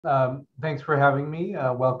Thanks for having me.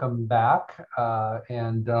 Welcome back. So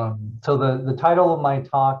the title of my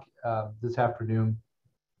talk this afternoon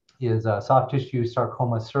is soft tissue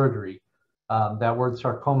sarcoma surgery. That word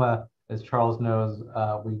sarcoma, as Charles knows,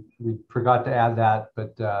 we forgot to add that,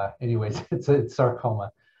 but anyways, it's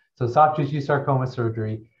sarcoma. So soft tissue sarcoma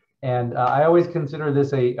surgery. And I always consider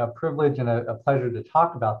this a privilege and a pleasure to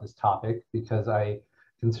talk about this topic because I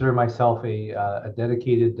consider myself a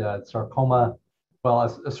dedicated sarcoma, well,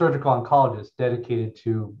 a surgical oncologist dedicated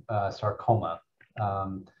to sarcoma.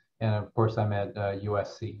 And of course, I'm at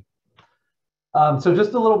USC. So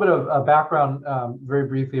just a little bit of background, very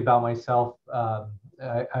briefly about myself.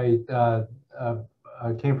 I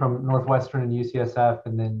came from Northwestern and UCSF,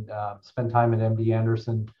 and then spent time at MD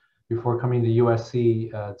Anderson before coming to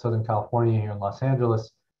USC, Southern California here in Los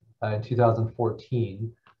Angeles in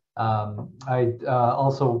 2014. I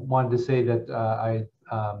also wanted to say that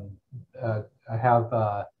I have,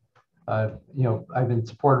 I've been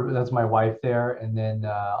supported, that's my wife there, and then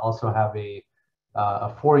also have a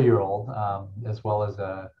 4-year-old, as well as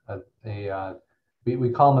we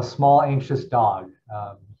call him a small anxious dog.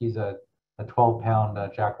 He's a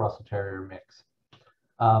 12-pound Jack Russell Terrier mix.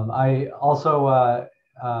 I also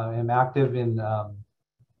am active in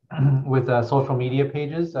with social media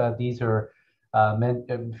pages. These are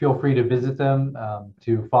feel free to visit them,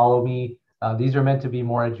 to follow me. These are meant to be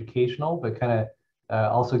more educational, but kind of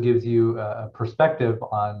also gives you a perspective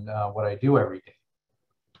on what I do every day.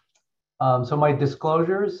 So my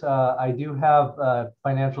disclosures, I do have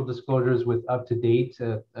financial disclosures with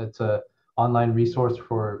UpToDate. It's an online resource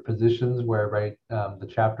for physicians where I write the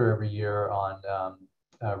chapter every year on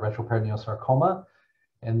retroperitoneal sarcoma.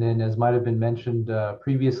 And then, as might have been mentioned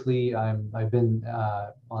previously, I've been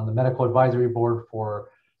on the medical advisory board for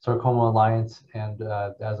Sarcoma Alliance, and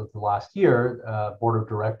as of the last year, board of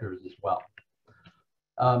directors as well.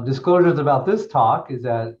 Disclosures about this talk is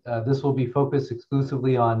that this will be focused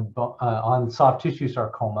exclusively on soft tissue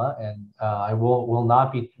sarcoma, and I will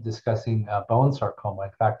not be discussing bone sarcoma.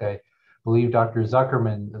 In fact, I believe Dr.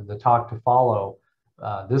 Zuckerman, the talk to follow,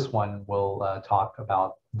 this one will talk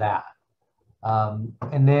about that.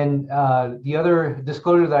 And then the other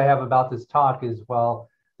disclosure that I have about this talk is, well,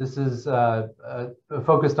 this is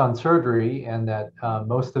focused on surgery, and that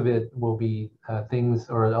most of it will be things,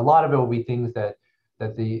 or a lot of it will be things that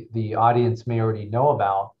the audience may already know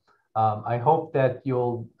about. I hope that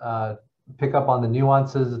you'll pick up on the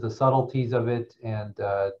nuances, the subtleties of it, and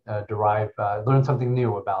learn something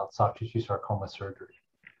new about soft tissue sarcoma surgery.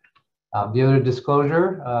 The other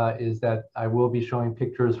disclosure is that I will be showing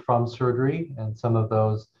pictures from surgery, and some of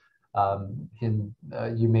those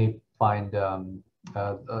you may find a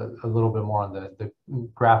little bit more on the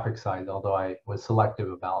graphic side, although I was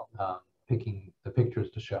selective about picking the pictures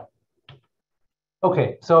to show.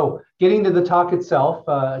 Okay, so getting to the talk itself,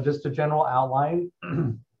 just a general outline.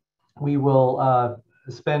 We will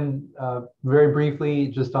spend very briefly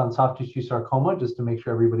just on soft tissue sarcoma, just to make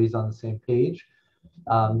sure everybody's on the same page.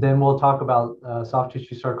 Then we'll talk about soft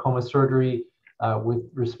tissue sarcoma surgery with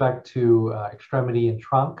respect to extremity and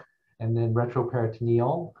trunk, and then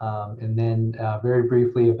retroperitoneal, and then very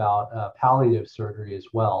briefly about palliative surgery as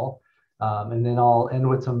well. And then I'll end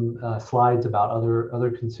with some slides about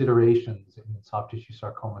other considerations in soft tissue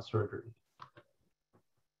sarcoma surgery.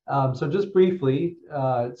 So just briefly,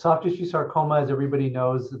 soft tissue sarcoma, as everybody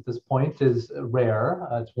knows at this point, is rare.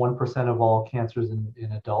 It's 1% of all cancers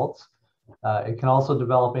in adults. It can also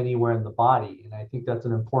develop anywhere in the body, and I think that's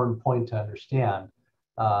an important point to understand.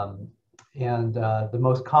 The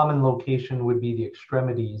most common location would be the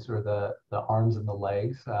extremities, or the arms and the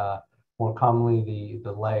legs. More commonly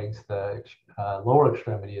the legs, the lower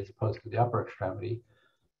extremity as opposed to the upper extremity.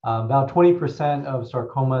 About 20% of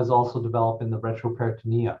sarcomas also develop in the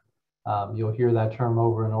retroperitoneum. You'll hear that term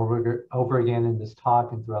over and over again in this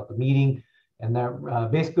talk and throughout the meeting, and that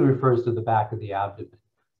basically refers to the back of the abdomen.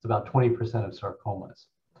 It's about 20% of sarcomas.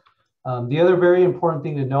 The other very important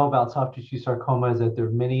thing to know about soft tissue sarcoma is that there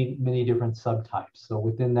are many, many different subtypes. So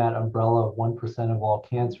within that umbrella of 1% of all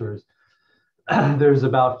cancers, there's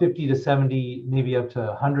about 50 to 70, maybe up to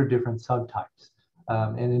 100 different subtypes.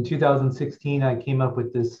 And in 2016, I came up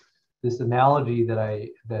with this analogy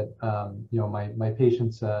that my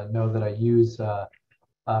patients know that I use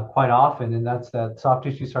quite often, and that's that soft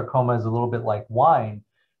tissue sarcoma is a little bit like wine,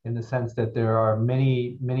 in the sense that there are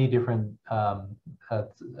many, many different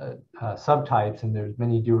subtypes, and there's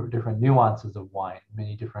many different nuances of wine,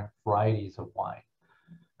 many different varieties of wine.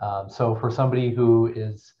 So for somebody who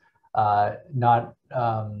is not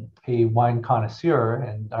a wine connoisseur,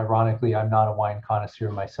 and ironically, I'm not a wine connoisseur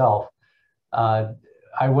myself,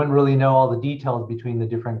 I wouldn't really know all the details between the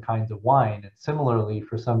different kinds of wine. And similarly,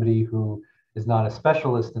 for somebody who is not a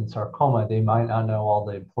specialist in sarcoma, they might not know all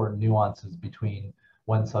the important nuances between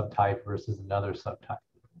one subtype versus another subtype.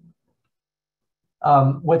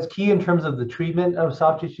 What's key in terms of the treatment of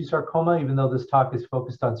soft tissue sarcoma, even though this talk is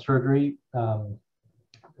focused on surgery,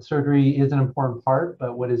 surgery is an important part,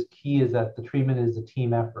 but what is key is that the treatment is a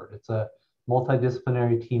team effort. It's a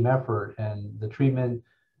multidisciplinary team effort, and the treatment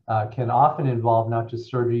can often involve not just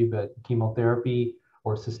surgery, but chemotherapy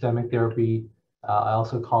or systemic therapy. I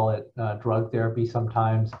also call it drug therapy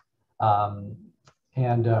sometimes,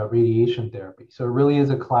 and radiation therapy. So it really is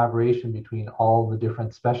a collaboration between all the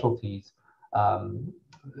different specialties,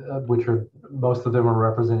 which are, most of them are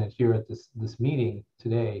represented here at this meeting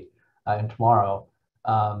today and tomorrow.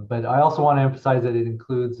 But I also want to emphasize that it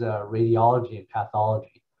includes radiology and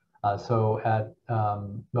pathology. So at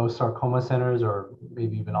most sarcoma centers, or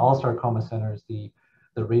maybe even all sarcoma centers, the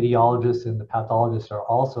radiologists and the pathologists are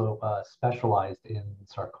also specialized in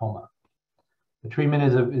sarcoma. The treatment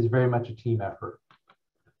is very much a team effort.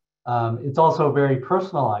 It's also a very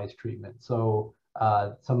personalized treatment. So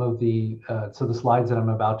some of the slides that I'm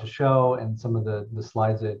about to show and some of the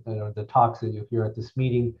slides that, the talks that you'll hear at this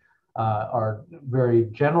meeting are very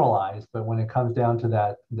generalized, but when it comes down to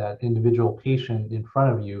that individual patient in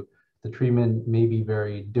front of you, the treatment may be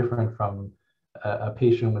very different from a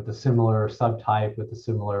patient with a similar subtype with a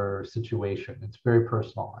similar situation. It's very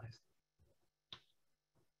personalized.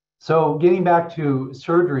 So getting back to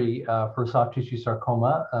surgery for soft tissue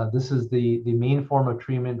sarcoma, this is the main form of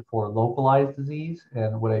treatment for localized disease.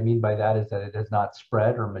 And what I mean by that is that it has not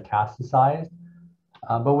spread or metastasized.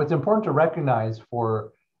 But what's important to recognize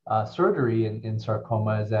for surgery in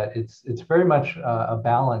sarcoma is that it's very much a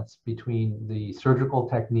balance between the surgical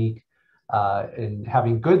technique and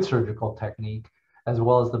having good surgical technique, as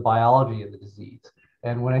well as the biology of the disease.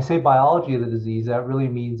 And when I say biology of the disease, that really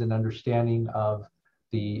means an understanding of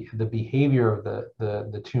the behavior of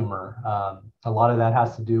the tumor. A lot of that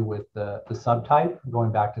has to do with the subtype,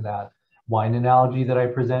 going back to that wine analogy that I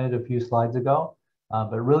presented a few slides ago,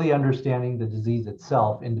 but really understanding the disease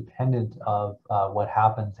itself independent of what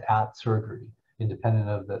happens at surgery, independent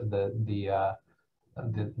of the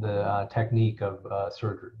technique of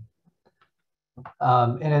surgery.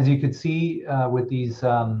 And as you could see with these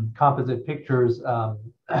composite pictures,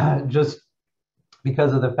 just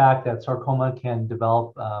because of the fact that sarcoma can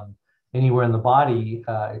develop anywhere in the body,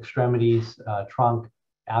 extremities, trunk,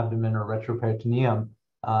 abdomen, or retroperitoneum,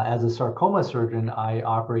 as a sarcoma surgeon, I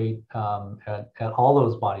operate at all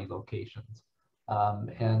those body locations.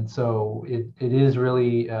 And so it is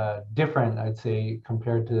really different, I'd say,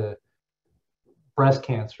 compared to breast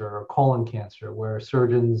cancer or colon cancer, where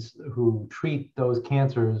surgeons who treat those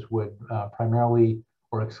cancers would primarily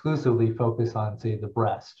or exclusively focus on, say, the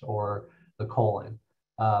breast or the colon.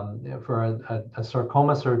 For a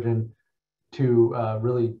sarcoma surgeon to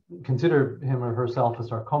really consider him or herself a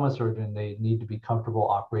sarcoma surgeon, they need to be comfortable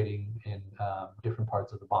operating in different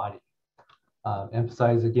parts of the body.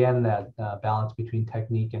 Emphasize again that balance between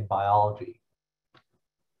technique and biology.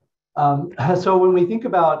 So when we think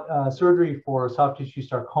about surgery for soft tissue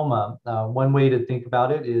sarcoma, one way to think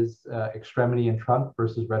about it is extremity and trunk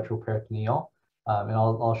versus retroperitoneal. And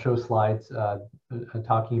I'll show slides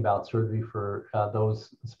talking about surgery for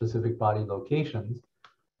those specific body locations.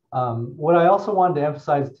 What I also wanted to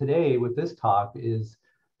emphasize today with this talk is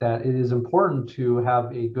that it is important to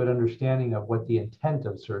have a good understanding of what the intent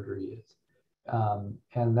of surgery is.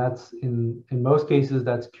 And that's in most cases,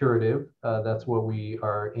 that's curative. That's what we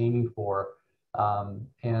are aiming for.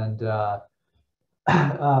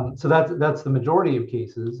 So that's the majority of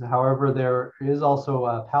cases. However, there is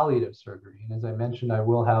also palliative surgery. And as I mentioned, I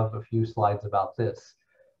will have a few slides about this.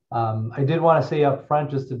 I did want to say up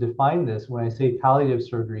front, just to define this, when I say palliative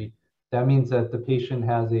surgery, that means that the patient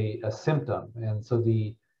has a symptom. And so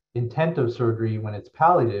the intent of surgery when it's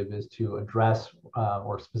palliative is to address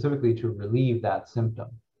or specifically to relieve that symptom.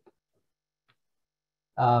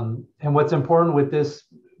 And what's important with this,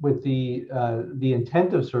 with the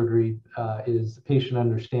intent of surgery is patient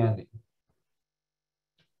understanding.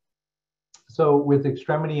 So with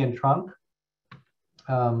extremity and trunk,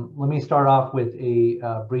 let me start off with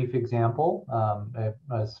a brief example,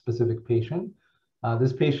 a specific patient.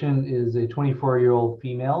 This patient is a 24-year-old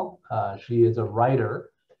female. She is a writer,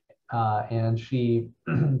 and she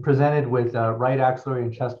presented with right axillary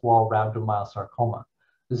and chest wall rhabdomyosarcoma.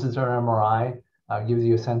 This is her MRI. Gives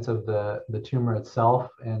you a sense of the tumor itself,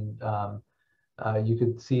 and you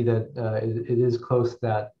could see that it is close.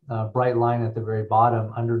 That bright line at the very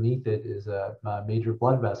bottom, underneath it is a major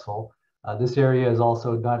blood vessel, This area is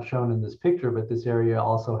also not shown in this picture, but this area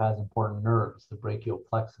also has important nerves, the brachial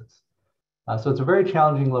plexus. So it's a very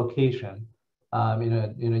challenging location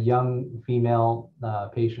in a young female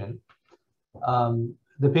patient.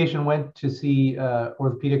 The patient went to see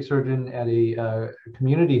orthopedic surgeon at a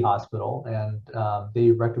community hospital, and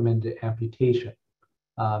they recommended amputation.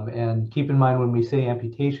 And keep in mind, when we say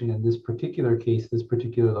amputation in this particular case, this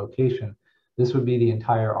particular location, this would be the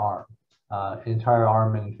entire arm,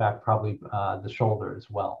 and in fact, probably the shoulder as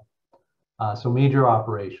well. So major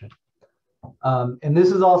operation. And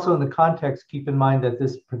this is also in the context, keep in mind that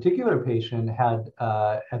this particular patient had,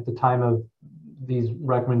 at the time of these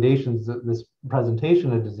recommendations, this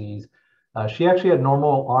presentation of disease, she actually had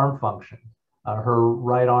normal arm function. Her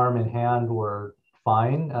right arm and hand were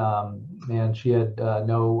fine, and she had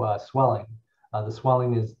no swelling. The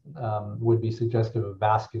swelling would be suggestive of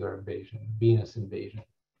vascular invasion, venous invasion.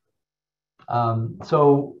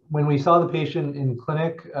 So when we saw the patient in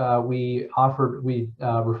clinic, we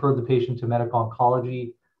referred the patient to medical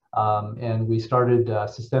oncology, and we started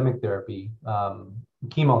systemic therapy,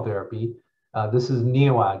 chemotherapy. This is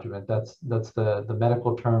neoadjuvant. That's the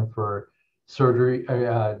medical term for surgery,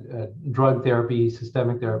 drug therapy,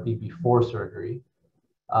 systemic therapy before surgery.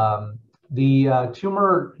 The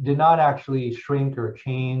tumor did not actually shrink or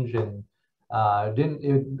change, and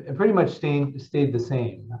it pretty much stayed the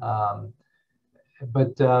same.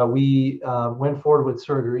 But we went forward with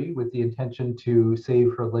surgery with the intention to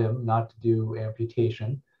save her limb, not to do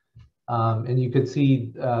amputation. And you could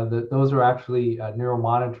see that those are actually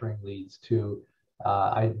neuromonitoring leads to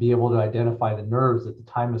be able to identify the nerves at the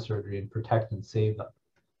time of surgery and protect and save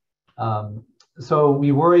them. So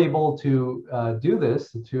we were able to do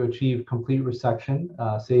this to achieve complete resection,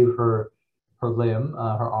 save her limb,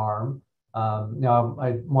 her arm. Now,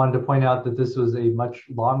 I wanted to point out that this was a much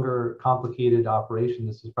longer, complicated operation.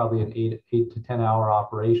 This was probably an 8 to 10 hour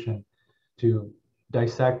operation to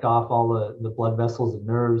dissect off all the blood vessels and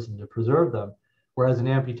nerves and to preserve them, whereas an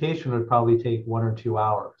amputation would probably take 1 or 2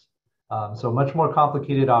 hours. So much more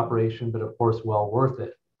complicated operation, but of course, well worth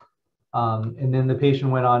it. And then the patient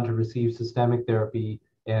went on to receive systemic therapy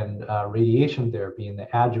and radiation therapy in the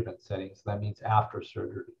adjuvant setting. So that means after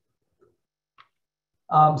surgery.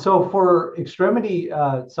 So for extremity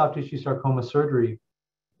soft tissue sarcoma surgery,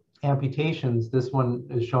 amputations, this one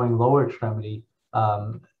is showing lower extremity.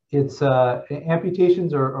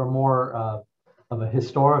 Amputations are more of a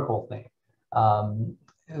historical thing.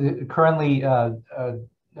 Currently,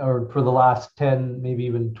 or for the last 10, maybe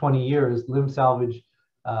even 20 years, limb salvage,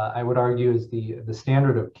 I would argue, is the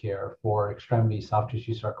standard of care for extremity soft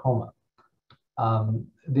tissue sarcoma.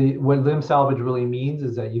 What limb salvage really means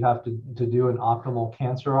is that you have to do an optimal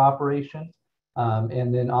cancer operation.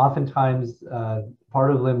 And then oftentimes,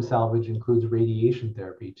 part of limb salvage includes radiation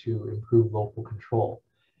therapy to improve local control.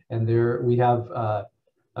 And there we have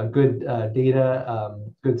good data,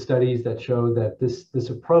 good studies that show that this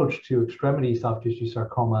approach to extremity soft tissue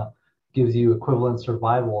sarcoma gives you equivalent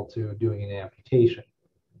survival to doing an amputation.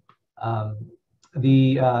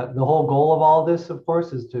 The whole goal of all this, of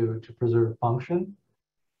course, is to preserve function.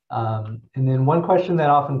 And then one question that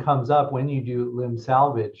often comes up when you do limb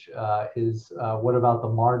salvage is, what about the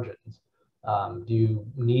margins? Do you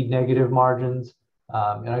need negative margins?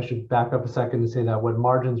 And I should back up a second to say that what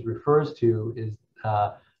margins refers to is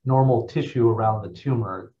normal tissue around the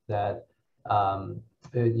tumor that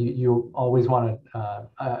you always want to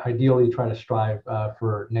ideally try to strive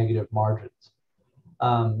for negative margins.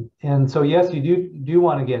 And so, yes, you do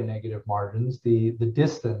want to get negative margins. The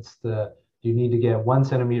distance, you need to get 1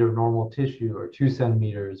 centimeter of normal tissue or 2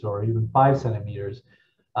 centimeters or even 5 centimeters.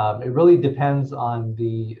 It really depends on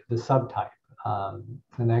the subtype.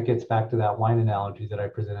 And that gets back to that wine analogy that I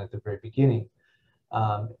presented at the very beginning.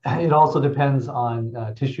 It also depends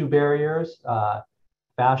on tissue barriers,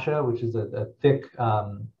 fascia, which is a thick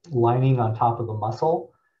lining on top of the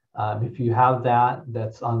muscle. If you have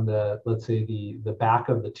that's on let's say the back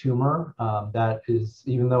of the tumor, that is,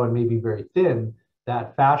 even though it may be very thin,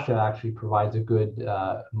 that fascia actually provides a good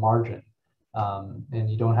margin. And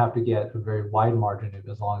you don't have to get a very wide margin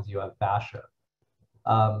as long as you have fascia.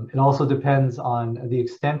 It also depends on the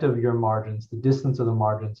extent of your margins. The distance of the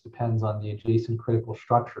margins depends on the adjacent critical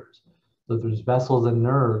structures. So if there's vessels and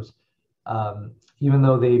nerves, even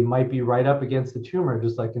though they might be right up against the tumor,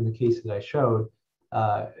 just like in the case that I showed,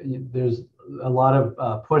 there's a lot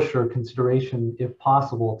of push or consideration, if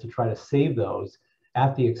possible, to try to save those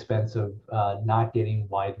at the expense of not getting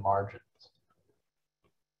wide margins.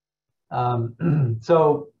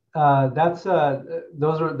 So that's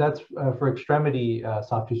for extremity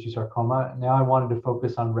soft tissue sarcoma. Now I wanted to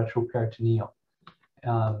focus on retroperitoneal.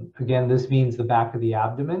 Again, this means the back of the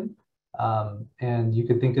abdomen. And you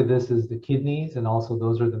could think of this as the kidneys, and also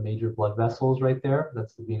those are the major blood vessels right there.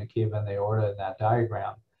 That's the vena cava and the aorta in that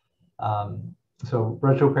diagram. So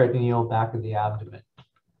retroperitoneal, back of the abdomen.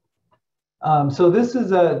 So this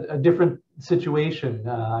is a different situation,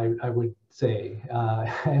 I would say.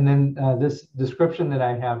 And then this description that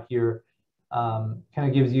I have here kind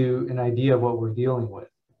of gives you an idea of what we're dealing with.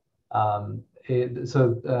 A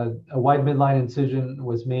wide midline incision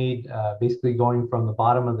was made basically going from the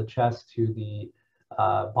bottom of the chest to the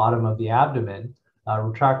bottom of the abdomen. A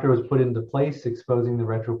retractor was put into place, exposing the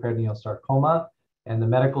retroperitoneal sarcoma. And the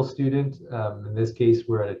medical student, in this case,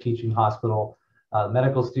 we're at a teaching hospital,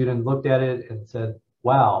 medical student looked at it and said,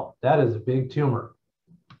 wow, that is a big tumor.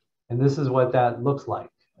 And this is what that looks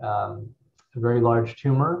like. A very large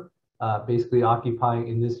tumor, basically occupying,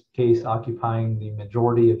 in this case, occupying the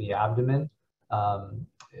majority of the abdomen.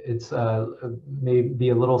 It's may be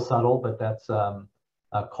a little subtle, but that's a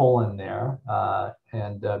colon there.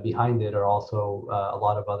 And behind it are also a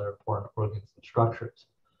lot of other important organs and structures.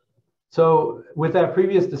 So with that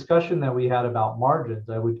previous discussion that we had about margins,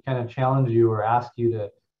 I would kind of challenge you or ask you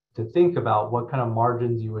to think about what kind of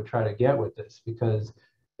margins you would try to get with this, because,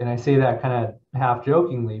 and I say that kind of half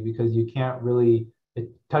jokingly, because you can't really, it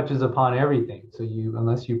touches upon everything. So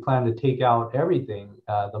unless you plan to take out everything,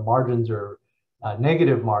 the margins are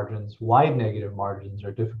negative margins, wide negative margins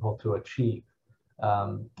are difficult to achieve.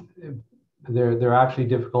 They're actually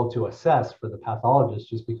difficult to assess for the pathologist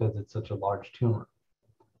just because it's such a large tumor.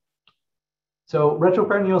 So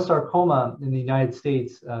retroperitoneal sarcoma in the United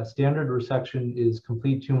States, standard resection is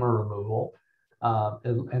complete tumor removal.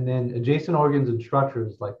 And then adjacent organs and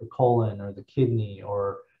structures like the colon or the kidney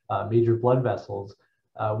or major blood vessels,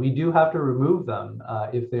 we do have to remove them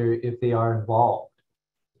if they are involved.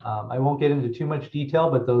 I won't get into too much detail,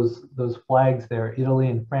 but those flags there, Italy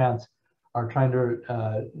and France, are trying to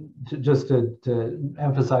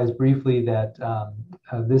emphasize briefly that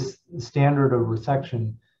this standard of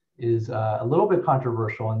resection is a little bit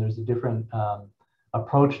controversial, and there's a different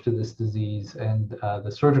approach to this disease and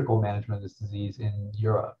the surgical management of this disease in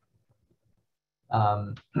Europe.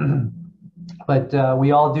 But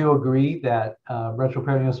we all do agree that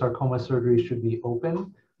retroperitoneal sarcoma surgery should be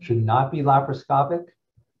open, should not be laparoscopic.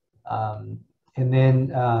 And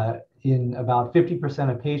then in about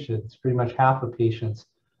 50% of patients, pretty much half of patients,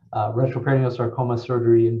 retroperitoneal sarcoma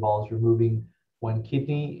surgery involves removing one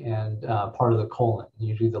kidney and part of the colon,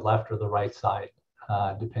 usually the left or the right side,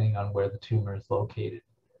 depending on where the tumor is located.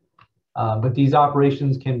 But these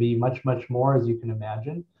operations can be much, much more, as you can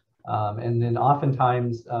imagine. And then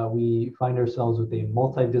oftentimes we find ourselves with a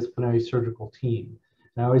multidisciplinary surgical team.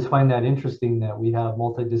 And I always find that interesting that we have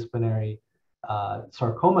multidisciplinary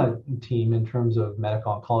sarcoma team in terms of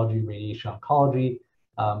medical oncology, radiation oncology.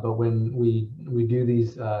 But when we do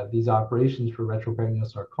these operations for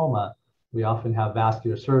retroperitoneal sarcoma, we often have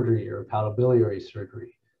vascular surgery or hepatobiliary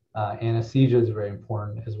surgery. Anesthesia is very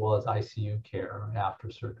important, as well as ICU care after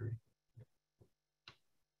surgery.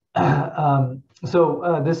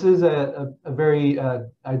 So this is a very,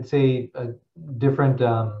 I'd say, a different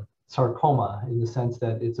sarcoma in the sense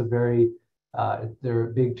that it's a very, they're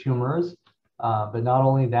big tumors, but not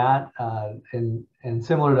only that, and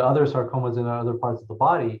similar to other sarcomas in other parts of the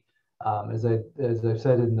body, as I've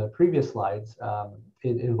said in the previous slides,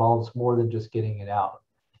 it involves more than just getting it out.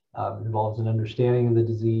 It involves an understanding of the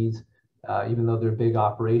disease, even though they're big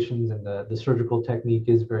operations and the surgical technique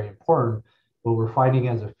is very important. What we're finding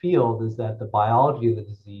as a field is that the biology of the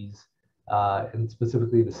disease, and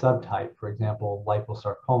specifically the subtype, for example,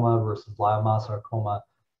 liposarcoma versus leiomyosarcoma,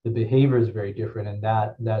 the behavior is very different, and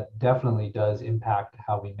that definitely does impact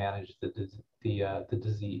how we manage the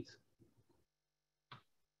disease.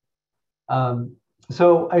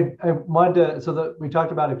 So I wanted to, we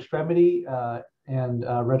talked about extremity and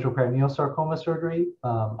retroperitoneal sarcoma surgery.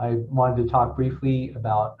 I wanted to talk briefly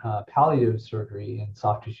about palliative surgery in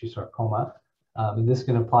soft tissue sarcoma. And this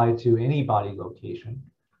can apply to any body location.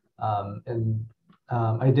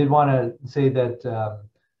 I did want to say that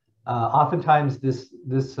oftentimes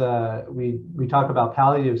we talk about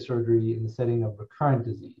palliative surgery in the setting of recurrent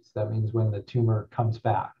disease. That means when the tumor comes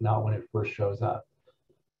back, not when it first shows up.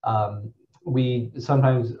 We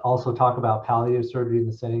sometimes also talk about palliative surgery in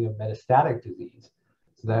the setting of metastatic disease.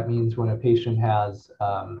 So that means when a patient has,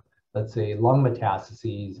 let's say, lung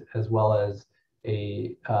metastases, as well as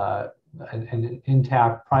an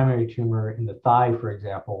intact primary tumor in the thigh, for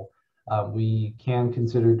example, we can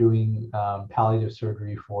consider doing palliative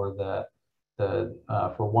surgery for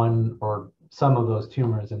for one or some of those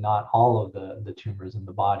tumors and not all of the tumors in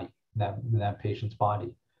the body, in that patient's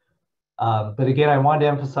body. But again, I wanted to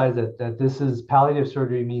emphasize that this is palliative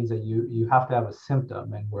surgery means that you have to have a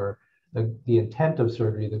symptom, and where the intent of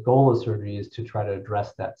surgery, the goal of surgery is to try to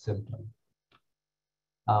address that symptom.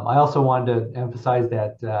 I also wanted to emphasize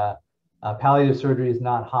that palliative surgery is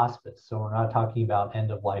not hospice, so we're not talking about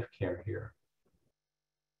end-of-life care here.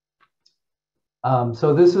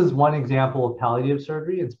 So this is one example of palliative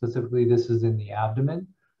surgery, and specifically this is in the abdomen.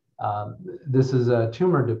 This is a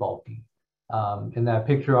tumor debulking. In that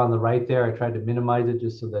picture on the right there, I tried to minimize it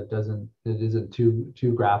just so that it isn't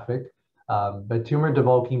too graphic. But tumor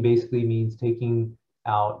debulking basically means taking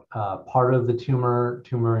out part of the tumor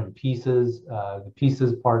in pieces. The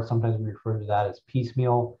pieces part, sometimes we refer to that as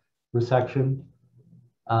piecemeal resection.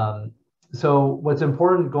 So what's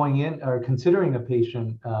important going in or considering a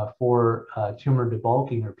patient for tumor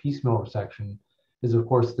debulking or piecemeal resection is, of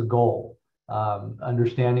course, the goal.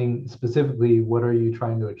 Understanding specifically what are you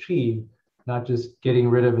trying to achieve, not just getting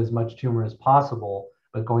rid of as much tumor as possible,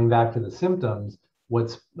 but going back to the symptoms,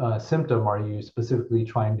 what symptom are you specifically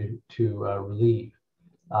trying to relieve?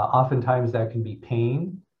 Oftentimes that can be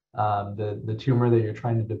pain. The tumor that you're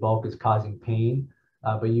trying to debulk is causing pain,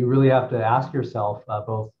 but you really have to ask yourself,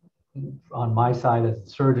 both on my side as a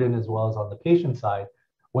surgeon as well as on the patient side,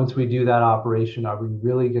 once we do that operation, are we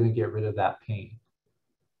really going to get rid of that pain?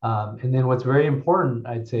 And then what's very important,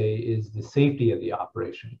 I'd say, is the safety of the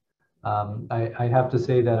operation. I have to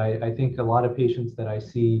say that I think a lot of patients that I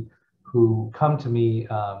see who come to me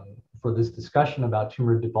for this discussion about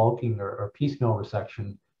tumor debulking or piecemeal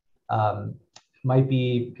resection might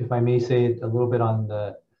be, if I may say it, a little bit on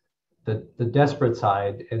the desperate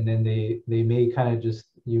side, and then they may kind of just,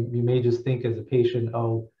 you may just think as a patient,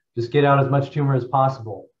 oh, just get out as much tumor as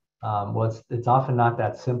possible. Well, it's often not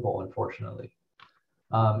that simple, unfortunately.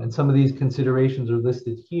 And some of these considerations are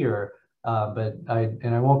listed here, but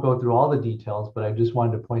I won't go through all the details, but I just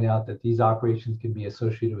wanted to point out that these operations can be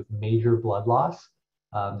associated with major blood loss.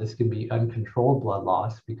 This can be uncontrolled blood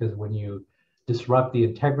loss, because when you disrupt the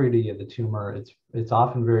integrity of the tumor, it's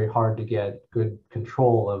often very hard to get good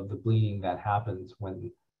control of the bleeding that happens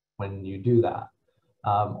when you do that.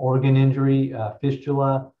 Organ injury,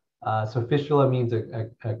 fistula. So fistula means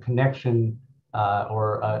a connection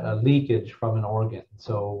or a leakage from an organ.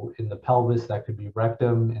 So in the pelvis, that could be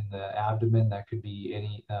rectum. In the abdomen, that could be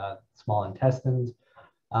any small intestines.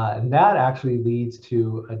 And that actually leads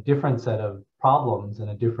to a different set of problems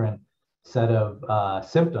and a different set of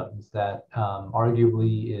symptoms that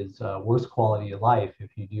arguably is worse quality of life if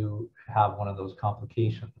you do have one of those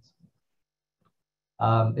complications.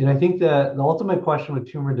 And I think the ultimate question with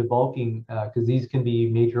tumor debulking, because these can be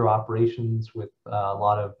major operations with a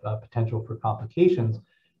lot of potential for complications,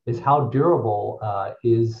 is how durable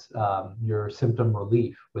is your symptom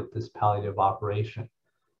relief with this palliative operation.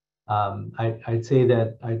 I'd say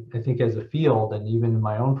that I think as a field, and even in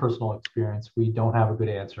my own personal experience, we don't have a good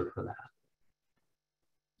answer for that.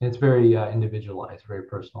 It's very individualized, very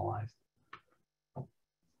personalized.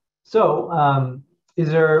 So, is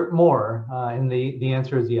there more? And the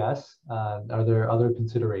answer is yes. Are there other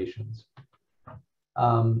considerations?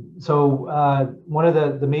 One of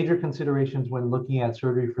the major considerations when looking at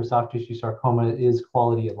surgery for soft tissue sarcoma is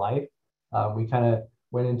quality of life. We kind of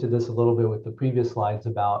went into this a little bit with the previous slides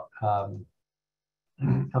about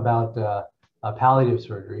palliative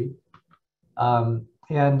surgery.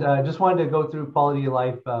 And I just wanted to go through quality of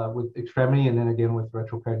life with extremity, and then again with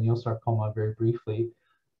retroperitoneal sarcoma very briefly.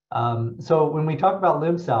 So when we talk about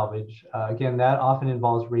limb salvage, again, that often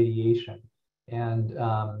involves radiation. And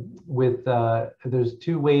there's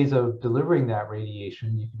two ways of delivering that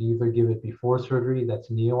radiation. You can either give it before surgery, that's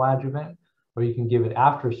neoadjuvant, or you can give it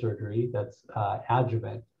after surgery, that's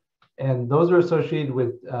adjuvant. And those are associated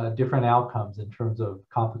with different outcomes in terms of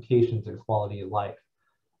complications and quality of life.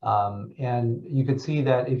 And you can see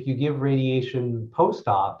that if you give radiation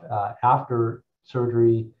post-op, after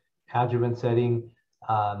surgery, adjuvant setting,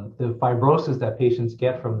 the fibrosis that patients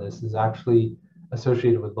get from this is actually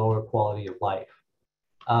associated with lower quality of life.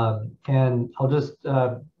 And I'll just,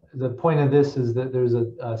 the point of this is that there's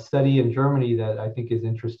a study in Germany that I think is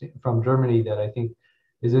interesting, from Germany, that I think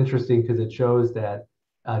is interesting because it shows that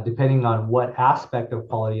depending on what aspect of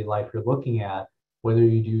quality of life you're looking at, whether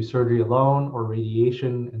you do surgery alone or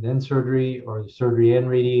radiation and then surgery, or surgery and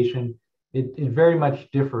radiation, it very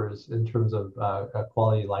much differs in terms of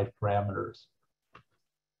quality of life parameters.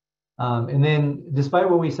 And then despite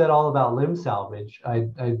what we said all about limb salvage, I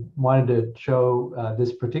wanted to show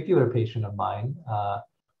this particular patient of mine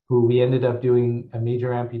who we ended up doing a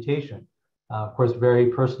major amputation. Of course, very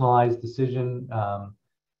personalized decision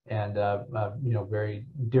and very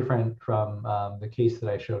different from the case that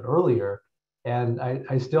I showed earlier. And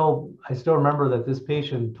I still remember that this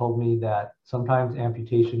patient told me that sometimes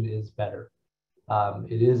amputation is better.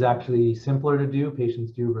 It is actually simpler to do.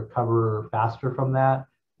 Patients do recover faster from that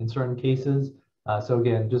in certain cases. So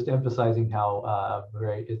again, just emphasizing how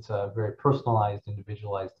it's a very personalized,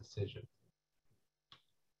 individualized decision.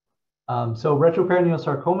 So retroperitoneal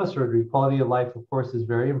sarcoma surgery, quality of life, of course, is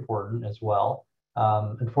very important as well.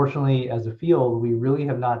 Unfortunately, as a field, we really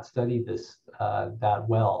have not studied this that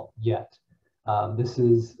well yet. This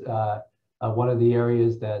is one of the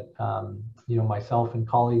areas that myself and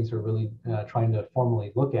colleagues are really trying to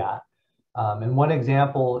formally look at. And one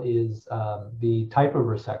example is the type of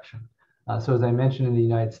resection. So as I mentioned, in the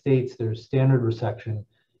United States, there's standard resection.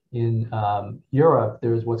 In Europe,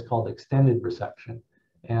 there's what's called extended resection.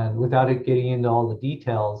 And without it getting into all the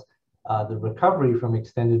details, the recovery from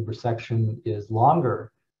extended resection is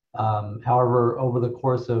longer. However, over the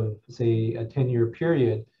course of, say, a 10-year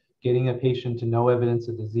period, getting a patient to no evidence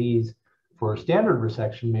of disease for standard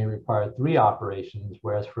resection may require 3 operations,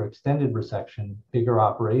 whereas for extended resection, bigger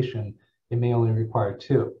operation, it may only require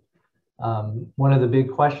 2. One of the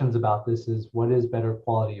big questions about this is, what is better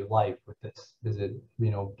quality of life with this? Is it,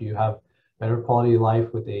 do you have better quality of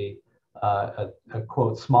life with a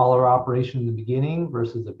quote smaller operation in the beginning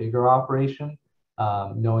versus a bigger operation,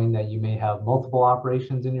 knowing that you may have multiple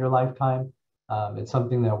operations in your lifetime? It's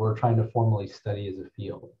something that we're trying to formally study as a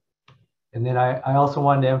field. And then I also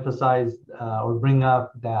wanted to emphasize or bring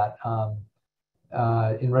up that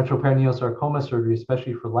in retroperitoneal sarcoma surgery,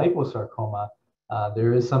 especially for liposarcoma,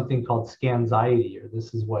 there is something called scanxiety, or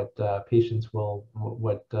this is what patients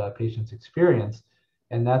experience,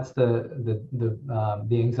 and that's the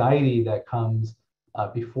anxiety that comes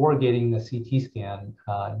before getting the CT scan,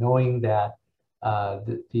 knowing that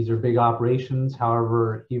these are big operations.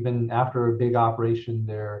 However, even after a big operation,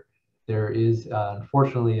 there is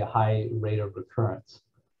unfortunately a high rate of recurrence,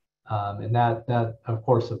 and that of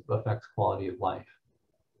course affects quality of life.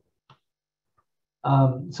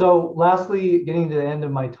 So lastly, getting to the end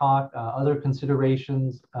of my talk, other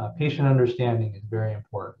considerations, patient understanding is very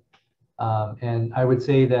important. And I would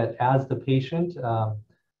say that as the patient,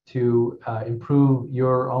 to improve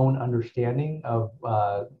your own understanding of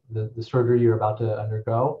the surgery you're about to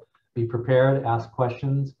undergo, be prepared, ask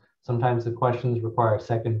questions. Sometimes the questions require a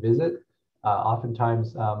second visit.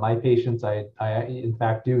 Oftentimes, my patients, I in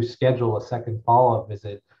fact do schedule a second follow-up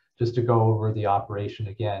visit just to go over the operation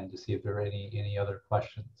again to see if there are any other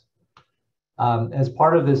questions. As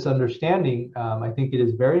part of this understanding, I think it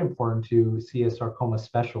is very important to see a sarcoma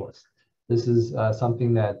specialist. This is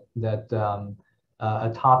something that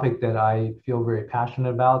a topic that I feel very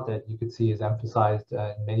passionate about, that you could see is emphasized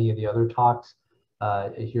in many of the other talks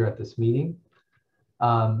here at this meeting.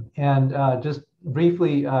 Just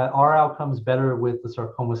briefly, are outcomes better with the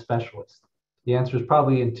sarcoma specialist? The answer is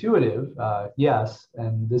probably intuitive, yes,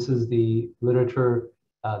 and this is the literature,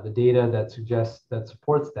 the data that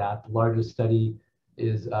supports that. The largest study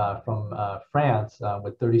is from France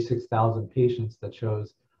with 36,000 patients that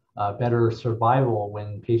shows better survival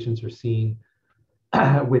when patients are seen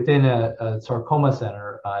within a sarcoma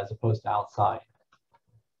center as opposed to outside.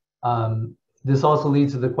 This also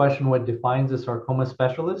leads to the question, what defines a sarcoma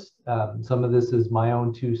specialist? Some of this is my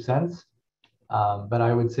own 2 cents. But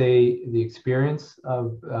I would say the experience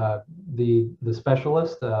of the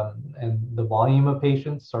specialist and the volume of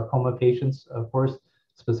patients, sarcoma patients, of course,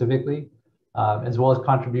 specifically, as well as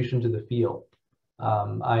contribution to the field.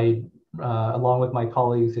 Along with my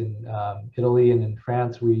colleagues in Italy and in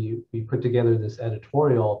France, we put together this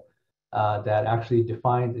editorial that actually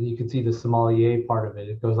defines, and you can see the sommelier part of it.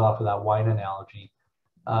 It goes off of that wine analogy.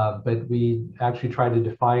 But we actually try to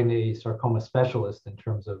define a sarcoma specialist in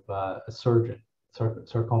terms of a surgeon,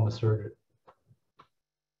 sarcoma surgeon.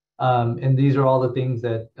 And these are all the things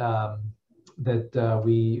that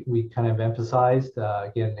we kind of emphasized.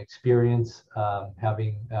 Again, experience,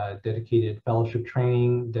 having dedicated fellowship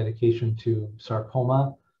training, dedication to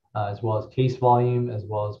sarcoma, as well as case volume, as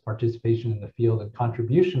well as participation in the field and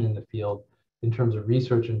contribution in the field in terms of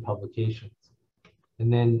research and publications.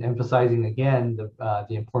 And then emphasizing again the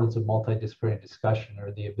importance of multidisciplinary discussion,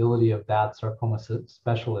 or the ability of that sarcoma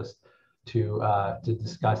specialist to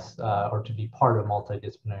discuss or to be part of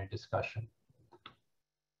multidisciplinary discussion.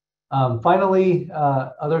 Finally,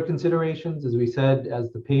 other considerations, as we said,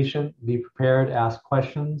 as the patient, be prepared, ask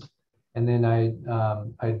questions. And then I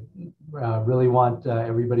really want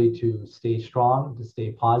everybody to stay strong, to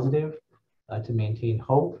stay positive, to maintain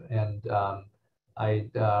hope. And I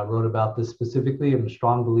wrote about this specifically. I'm a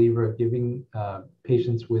strong believer of giving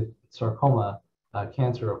patients with sarcoma,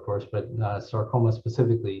 cancer of course, but sarcoma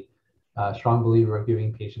specifically, a strong believer of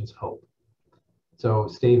giving patients hope. So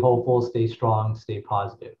stay hopeful, stay strong, stay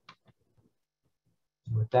positive.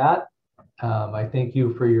 With that, I thank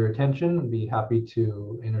you for your attention. I'd be happy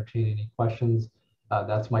to entertain any questions.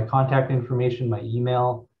 That's my contact information, my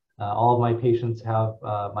email. All of my patients have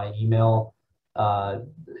my email,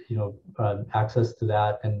 access to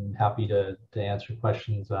that, and happy to answer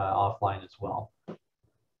questions offline as well.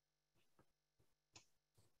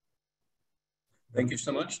 Thank you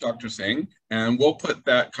so much, Dr. Tseng. And we'll put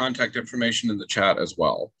that contact information in the chat as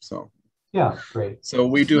well. So yeah, great. So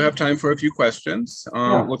we do have time for a few questions.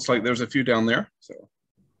 Yeah. Looks like there's a few down there. So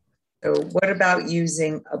what about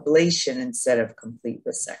using ablation instead of complete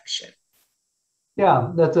resection?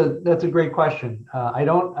 Yeah, that's a great question. I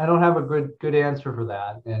don't have a good answer for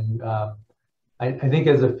that, and I think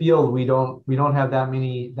as a field we don't have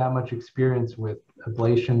that much experience with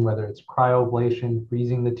ablation, whether it's cryoablation,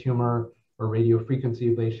 freezing the tumor, or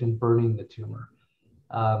radiofrequency ablation, burning the tumor.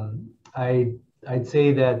 I'd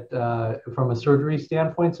say that from a surgery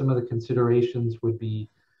standpoint, some of the considerations would be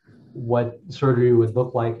what surgery would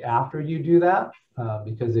look like after you do that,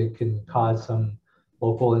 because it can cause some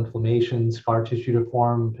local inflammation, scar tissue to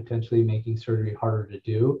form, potentially making surgery harder to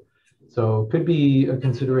do. So it could be a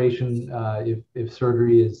consideration if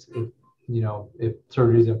surgery is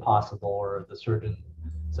impossible, or if the surgeon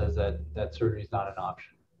says that surgery is not an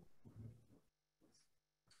option.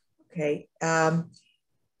 Okay,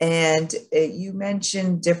 and you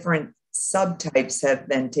mentioned different subtypes have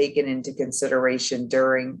been taken into consideration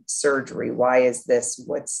during surgery. Why is this?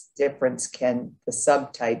 What difference can the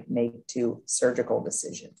subtype make to surgical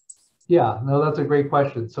decision? Yeah, no, that's a great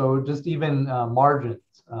question. So just even margins,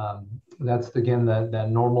 that's again that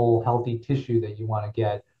normal healthy tissue that you want to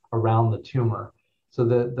get around the tumor. So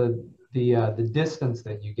the distance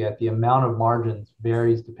that you get, the amount of margins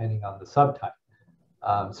varies depending on the subtype.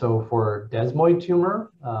 So for desmoid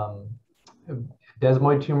tumor,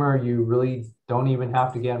 you really don't even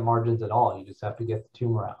have to get margins at all. You just have to get the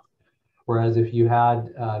tumor out. Whereas if you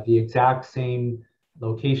had the exact same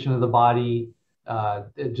location of the body,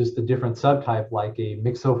 just a different subtype, like a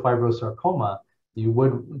myxofibrosarcoma, you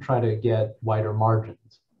would try to get wider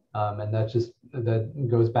margins. And that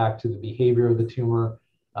goes back to the behavior of the tumor.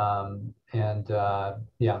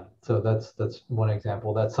 Yeah, so that's one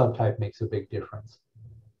example. That subtype makes a big difference.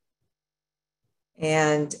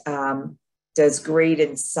 And does grade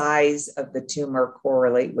and size of the tumor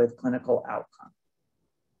correlate with clinical outcome?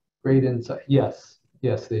 Grade and size, yes,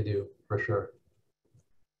 they do, for sure.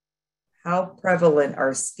 How prevalent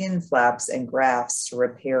are skin flaps and grafts to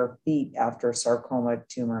repair feet after sarcoma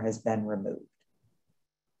tumor has been removed?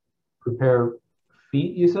 Repair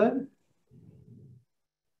feet, you said?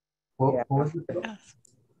 What was it? Yes.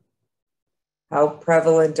 How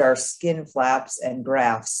prevalent are skin flaps and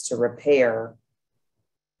grafts to repair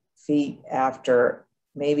feet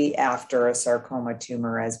maybe after a sarcoma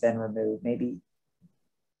tumor has been removed? Maybe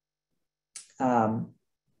not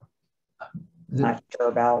sure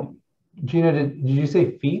about. Gina, did you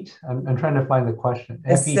say feet? I'm trying to find the question.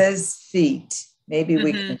 It says feet. Maybe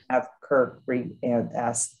we can have Kirk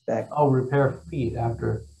ask that. Oh, repair feet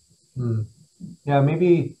after. Yeah,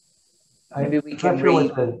 maybe we can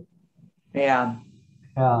read. Yeah.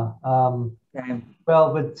 Yeah. Okay.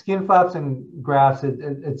 Well, with skin flaps and grafts,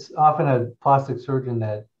 it's often a plastic surgeon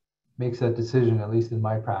that makes that decision, at least in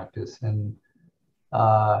my practice. And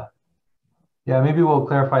yeah, maybe we'll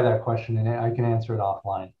clarify that question and I can answer it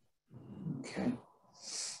offline. Okay.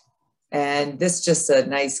 And this is just a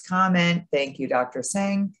nice comment. Thank you, Dr.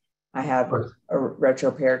 Tseng. I have a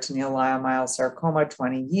retroperitoneal leiomyosarcoma,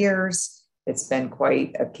 20 years. It's been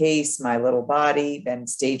quite a case. My little body, been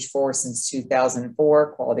stage 4 since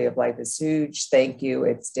 2004. Quality of life is huge. Thank you.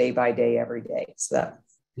 It's day by day, every day. So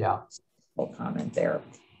that's a whole comment there.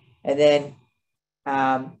 And then,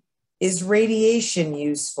 is radiation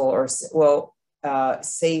useful or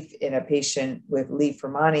safe in a patient with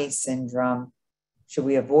Li-Fraumeni syndrome? Should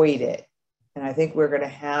we avoid it? And I think we're going to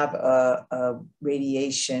have a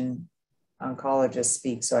radiation oncologist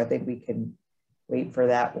speak, so I think we can wait for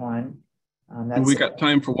that one. We got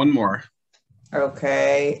time for one more.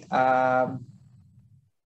 Okay. I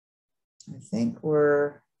think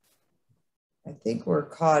we're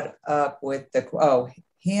caught up with the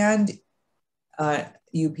hand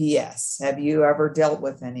UPS. Have you ever dealt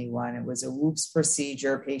with anyone? It was a whoops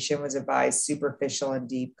procedure. Patient was advised superficial and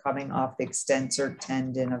deep, coming off the extensor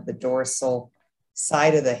tendon of the dorsal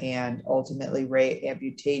side of the hand, ultimately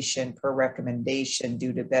amputation per recommendation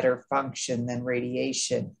due to better function than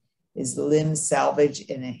radiation. Is limb salvage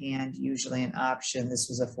in a hand usually an option? This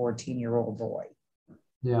was a 14-year-old boy.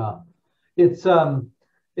 Yeah, it's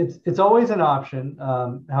It's always an option.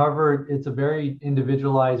 However, it's a very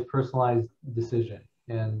individualized, personalized decision,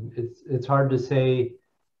 and it's hard to say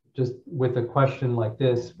just with a question like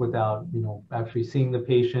this without actually seeing the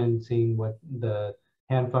patient, seeing what the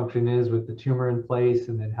hand function is with the tumor in place,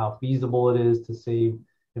 and then how feasible it is to save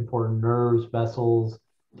important nerves, vessels,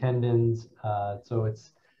 tendons. So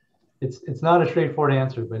it's not a straightforward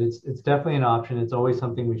answer, but it's definitely an option. It's always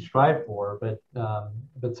something we strive for,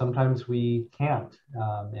 but sometimes we can't,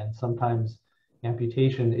 and sometimes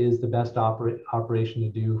amputation is the best operation to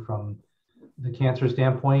do from the cancer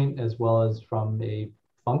standpoint as well as from a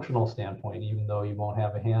functional standpoint, even though you won't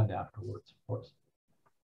have a hand afterwards, of course.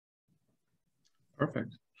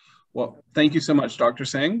 Perfect. Well, thank you so much, Dr.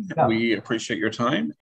 Tseng. Yeah. We appreciate your time.